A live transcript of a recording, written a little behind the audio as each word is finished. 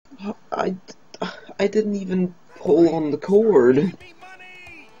I didn't even pull on the cord.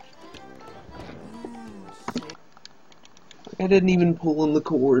 I didn't even pull on the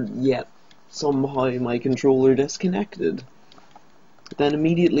cord yet. Somehow my controller disconnected. Then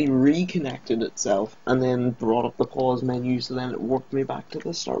immediately reconnected itself, and then brought up the pause menu, so then it worked me back to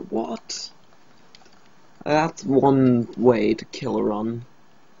the start. What? That's one way to kill a run.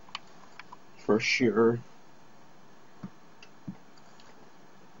 For sure.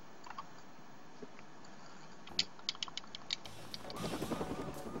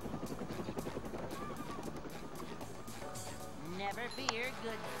 Never fear,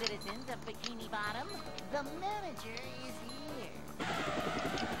 good citizens of Bikini Bottom. The manager is here.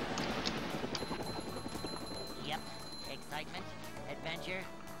 Yep, excitement, adventure,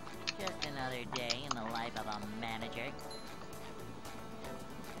 just another day in the life of a manager.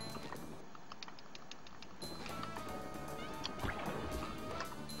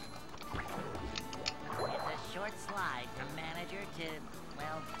 It's a short slide from manager to,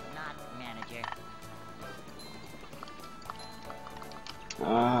 well, not manager.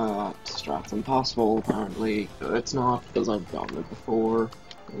 Strat's impossible, apparently. It's not, because I've gotten it before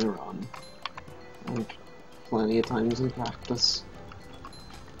in a run. And plenty of times in practice.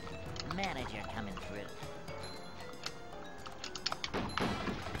 Manager coming through.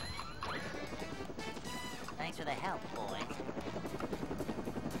 Thanks for the help, boys.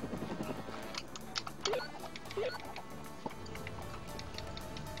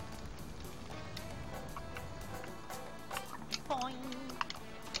 Boing.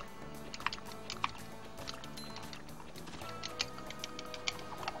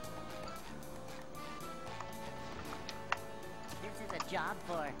 This is a job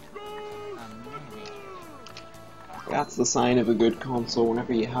for a manager. That's the sign of a good console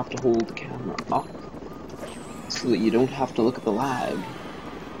whenever you have to hold the camera up, so that you don't have to look at the lag.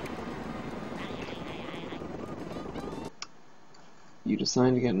 You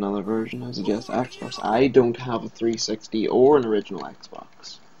decide to get another version, I suggest Xbox. I don't have a 360 or an original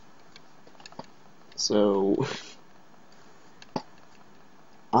Xbox. So,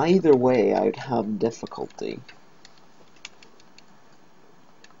 either way, I'd have difficulty.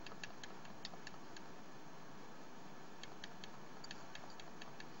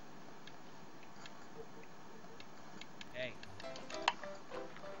 Hey.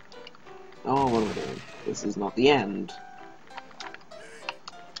 Oh, what am I doing? This is not the end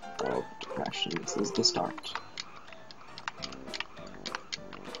of depression. This is the start.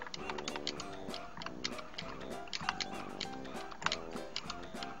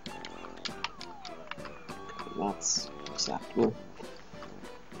 That's acceptable.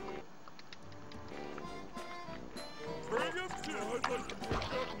 Bring him to! I'd like to pick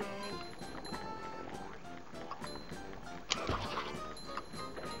up now.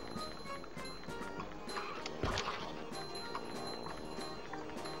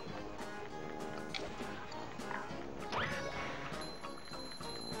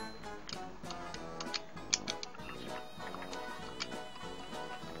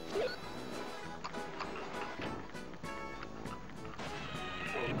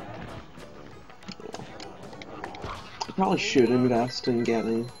 I probably should invest in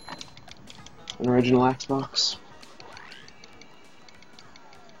getting an original Xbox.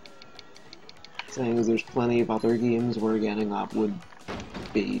 Saying as there's plenty of other games where getting that would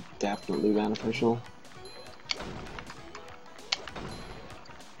be definitely beneficial.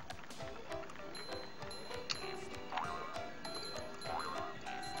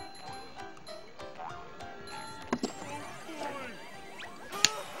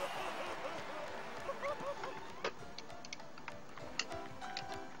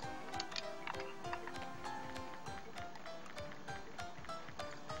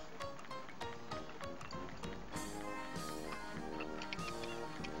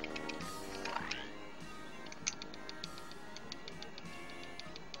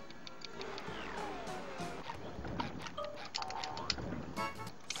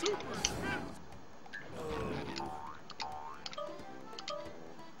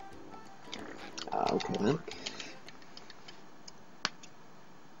 Okay then.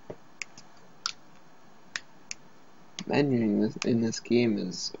 Menuing in this game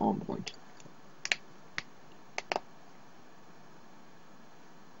is on point.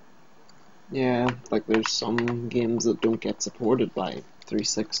 Yeah, like there's some games that don't get supported by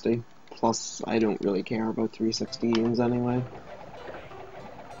 360. Plus, I don't really care about 360 games anyway.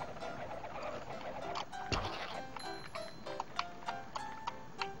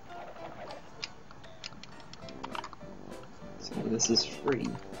 So this is free.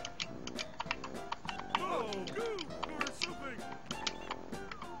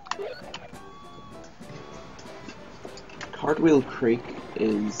 Cartwheel Creek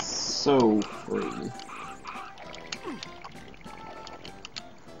is so free.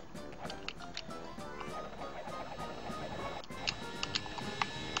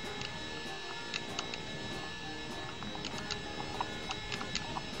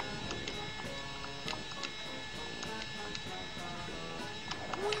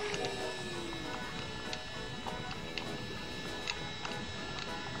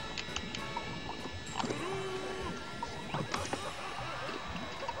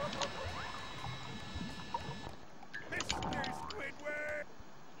 Mr. Squidward!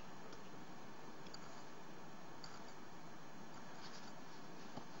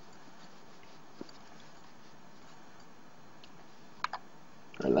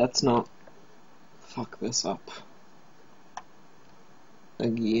 Alright, let's not fuck this up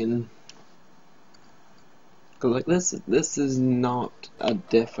again. Cause like this is not a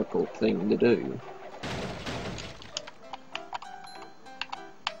difficult thing to do.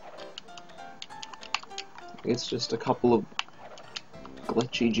 It's just a couple of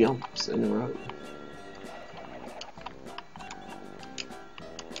glitchy jumps in a row.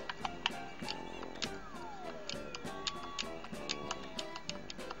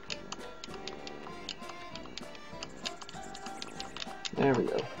 There we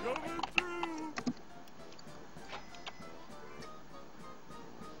go. Coming through!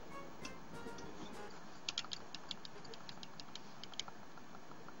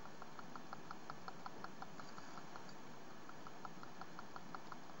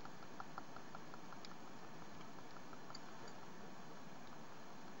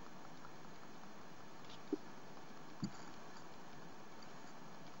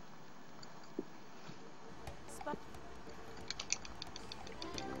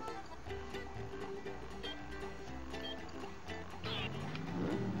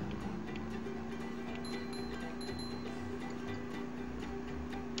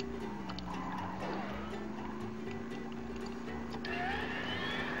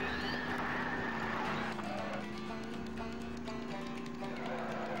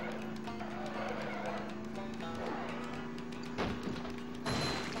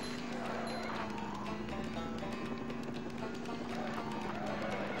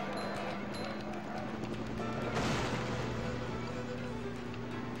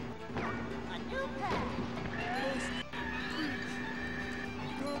 A new path.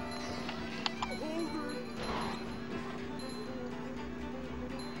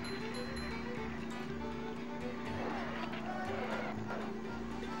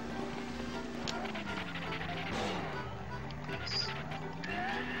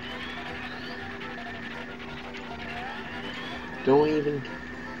 Don't even.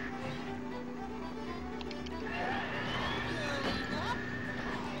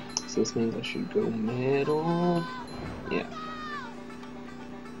 So this means I should go middle. Yeah.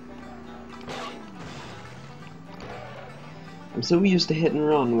 I'm so used to hit and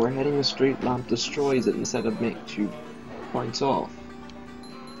run where hitting a straight lamp destroys it instead of makes you points off.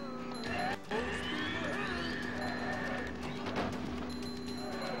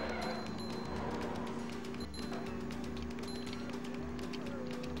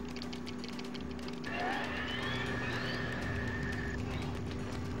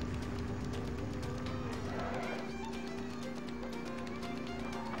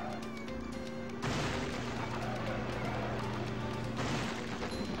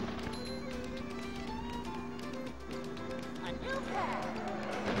 A new path.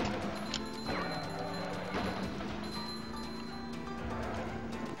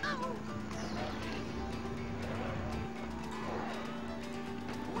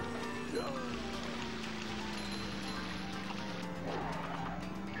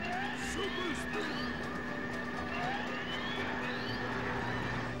 Super speed!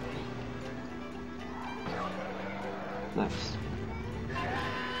 Nice.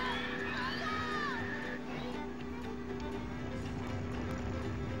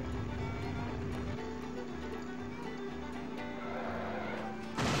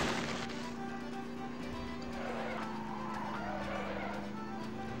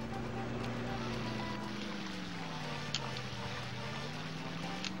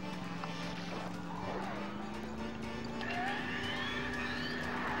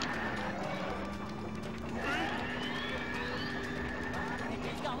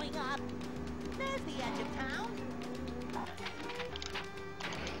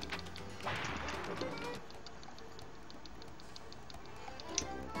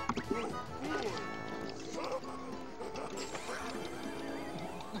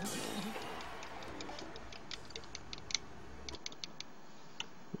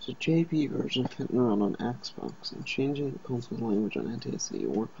 It's a JP version fitting run on Xbox, and changing the console language on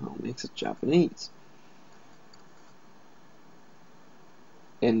NTSC or PAL makes it Japanese.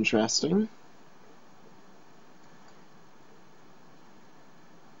 Interesting.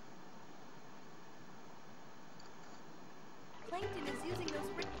 Plankton is using those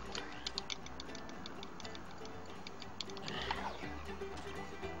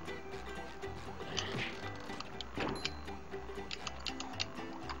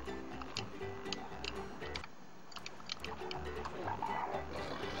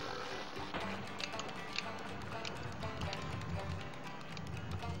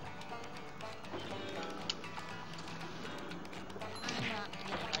I'm not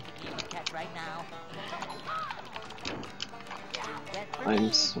feeling like a game of catch right now. Get for I'm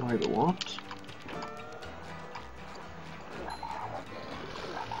me. sorry, but what?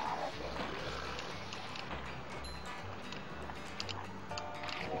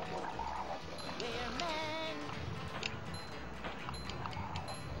 We're men.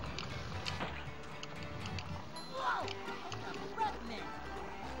 Whoa! A frogman.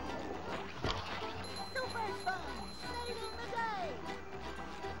 Super fun! Saving the day!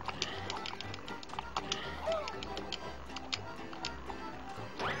 Whoa!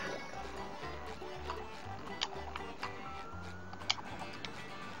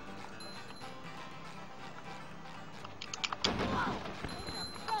 A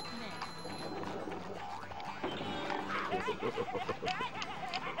frogman.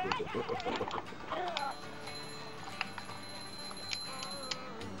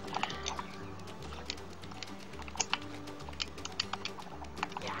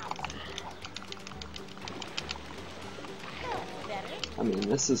 Better. I mean,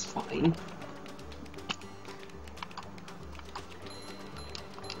 this is fine. I'm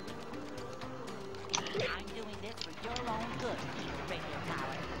doing this for your own good, Radio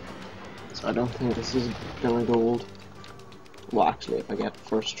Tower. So I don't think this is gonna gold. Well, actually, if I get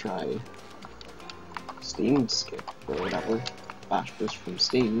first try Steamed skip or whatever, bash boost from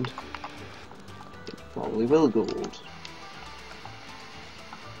Steamed, it probably will gold.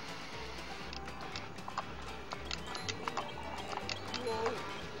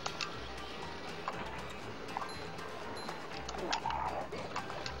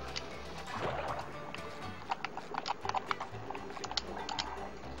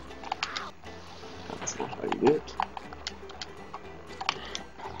 That's not how you do it.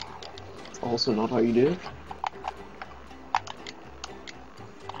 It's also not how you do it.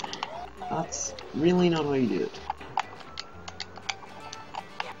 That's really not how you do it.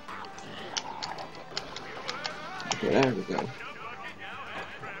 Okay, there we go.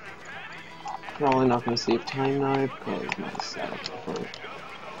 Probably not going to save time now because my setup for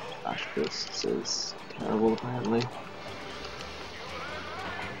bash boosts is terrible apparently.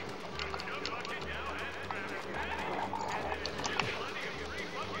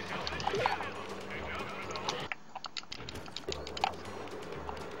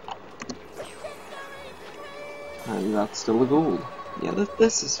 And that's still a gold. Yeah,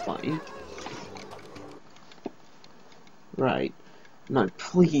 this is fine. Right. Now,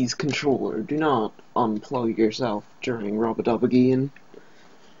 please, controller, do not unplug yourself during Rub-a-Dub again.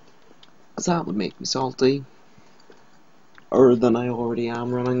 Because that would make me salty. Or than I already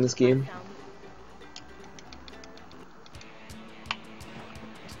am running this game.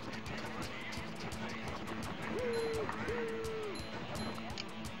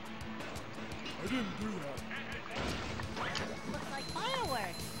 I didn't do that. Looks like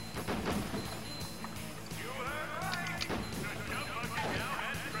fireworks.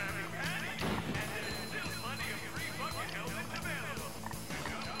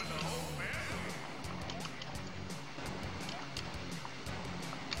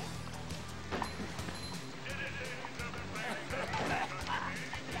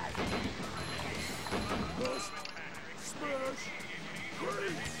 Bust, smash,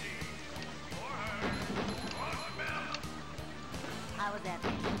 great. How was that?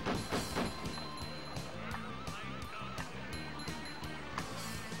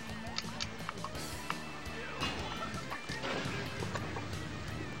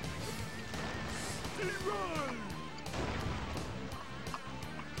 Run.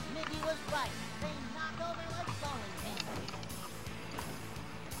 Mickey was right. They knock over like bowling pins.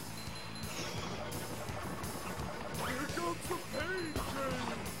 Here comes the pain train.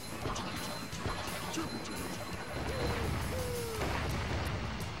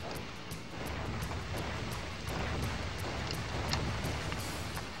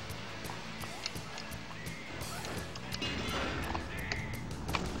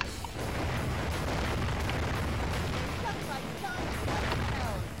 Looks like giant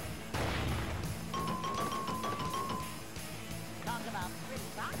watermelons.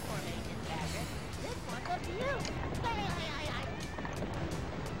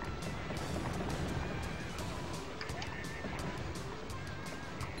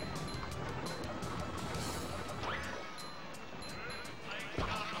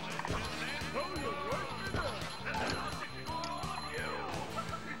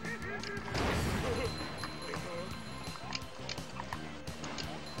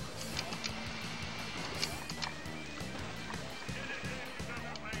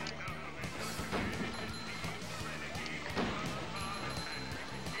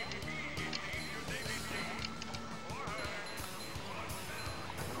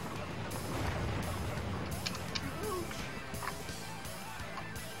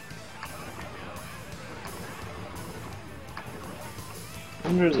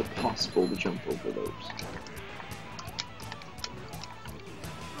 wonder, is it possible to jump over those?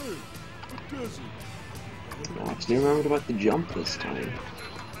 Hey, a desert. I actually remembered about the jump this time.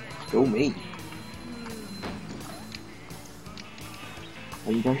 Go me.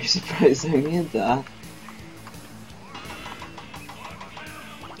 I'm very surprised I made that.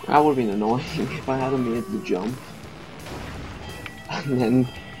 That would have been annoying if I hadn't made the jump. And then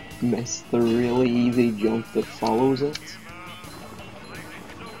missed the really easy jump that follows it.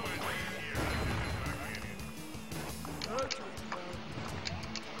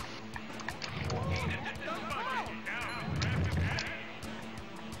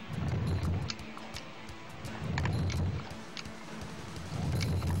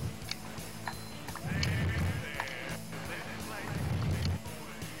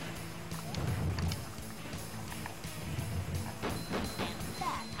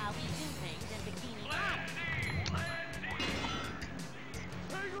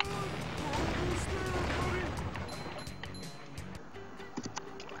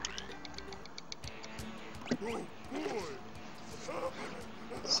 Oh boy.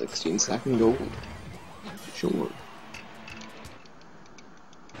 16-second goal. Sure.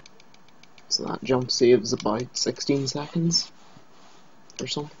 So that jump saves about 16 seconds or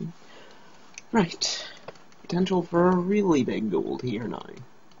something. Right. Potential for a really big goal here now.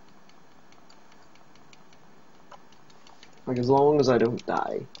 Like, as long as I don't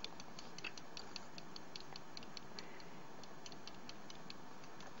die.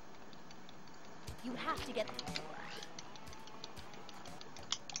 You have to get.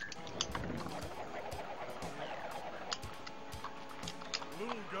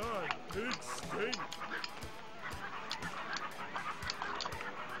 Little guy, big stink.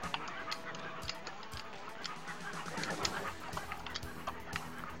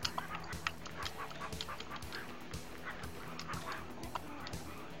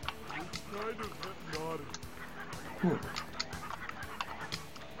 It's kind of hypnotic.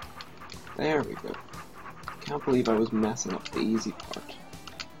 There we go. Can't believe I was messing up the easy part.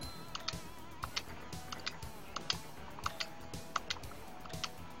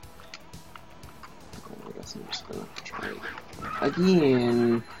 Oh, I guess I'm just gonna try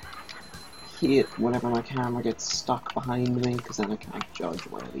again. Hit whenever my camera gets stuck behind me, because then I can't judge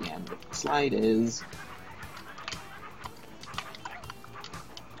where the end of the slide is.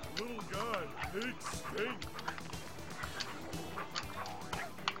 Little guy, big stink.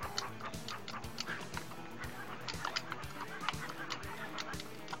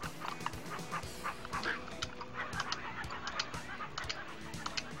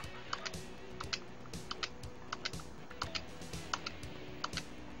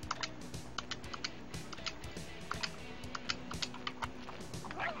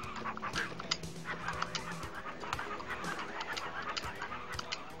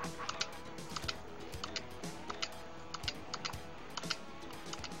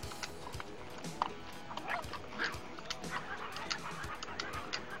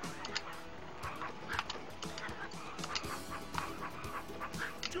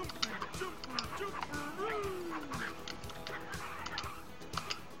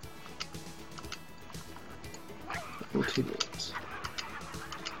 Or 2 minutes.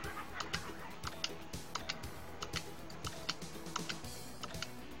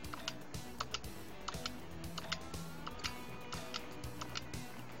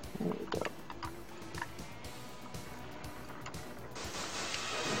 There we go.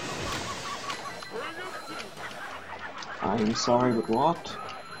 I'm sorry, but what?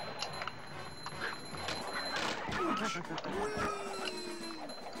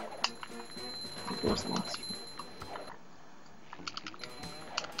 It was the last one.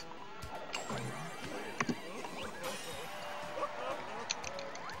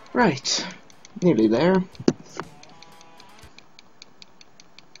 Right, nearly there.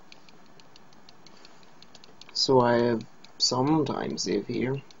 So I have some time save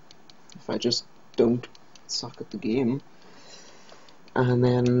here, if I just don't suck at the game. And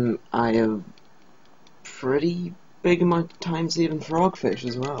then I have pretty big amount of time save in Frogfish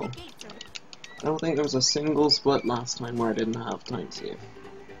as well. I don't think there was a single split last time where I didn't have time save.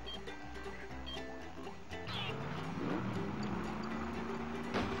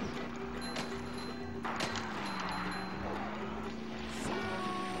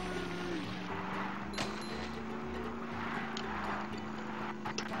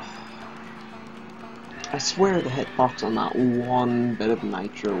 I swear the hitbox on that one bit of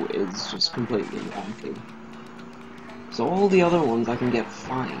nitro is just completely wonky. So all the other ones I can get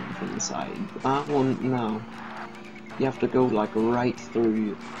fine from the side, but that one, no. You have to go like right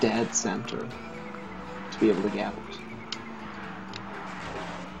through dead center to be able to get it.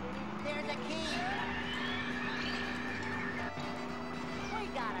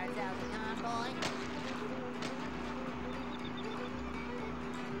 ourselves a convoy.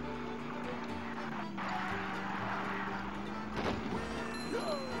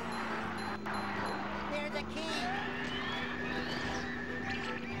 There's a king.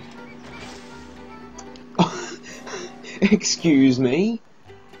 Excuse me?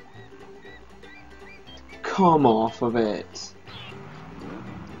 Come off of it.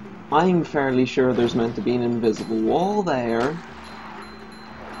 I'm fairly sure there's meant to be an invisible wall there.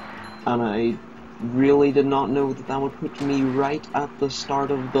 And I really did not know that that would put me right at the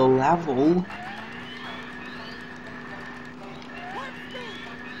start of the level.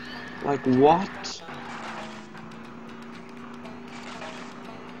 Like, what?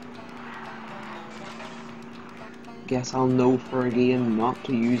 Guess I'll know for a game not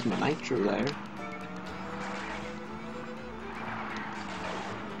to use my nitro there. We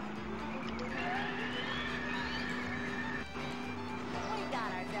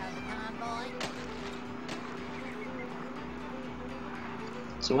got ourselves a convoy.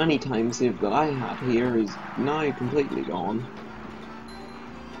 So any time save that I had here is now completely gone.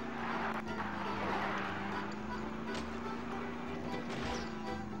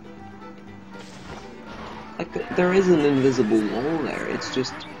 Like, there is an invisible wall there, it's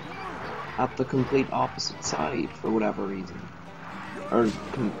just at the complete opposite side for whatever reason. Or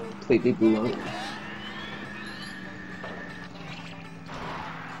completely below.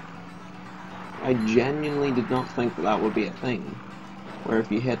 I genuinely did not think that that would be a thing. Where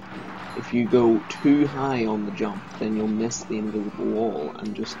if you go too high on the jump, then you'll miss the invisible wall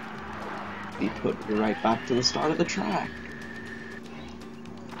and just be put right back to the start of the track.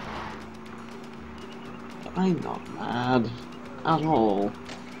 I'm not mad at all.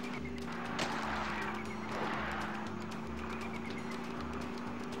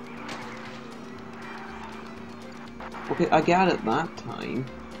 Okay, I got it that time.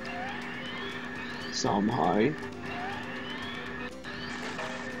 Somehow.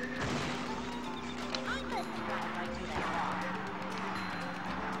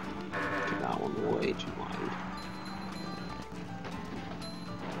 That one way too wide.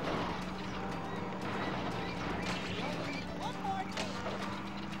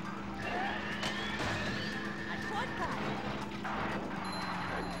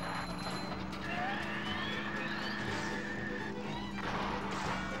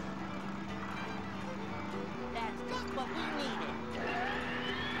 That's just what we needed.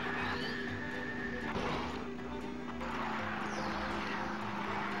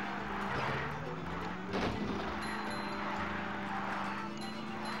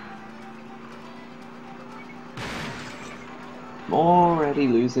 I'm already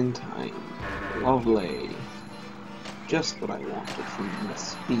losing time. Lovely. Just what I wanted from the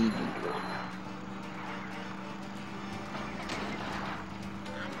speedy run.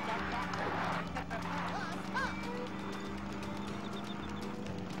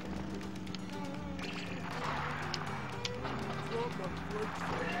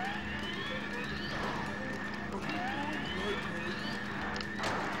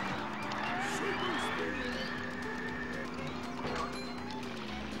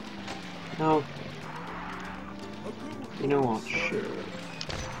 No. You know what? Sure.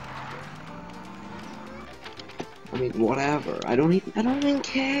 I mean, whatever. I don't even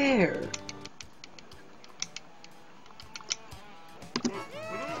care.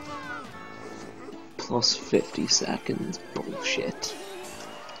 Plus 50 seconds. Bullshit.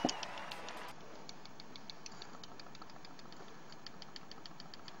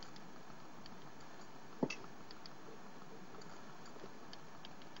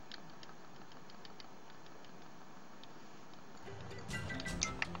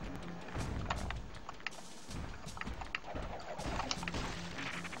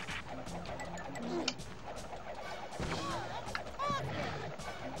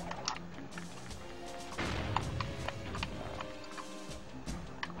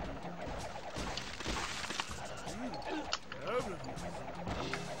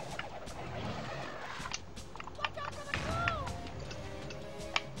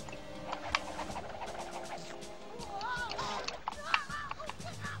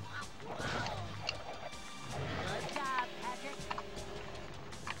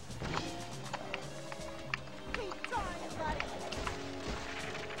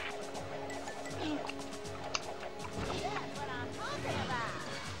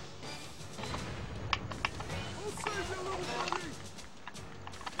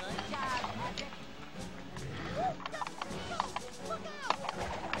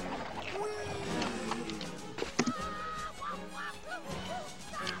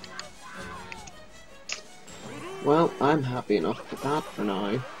 Well, I'm happy enough with that for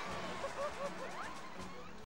now.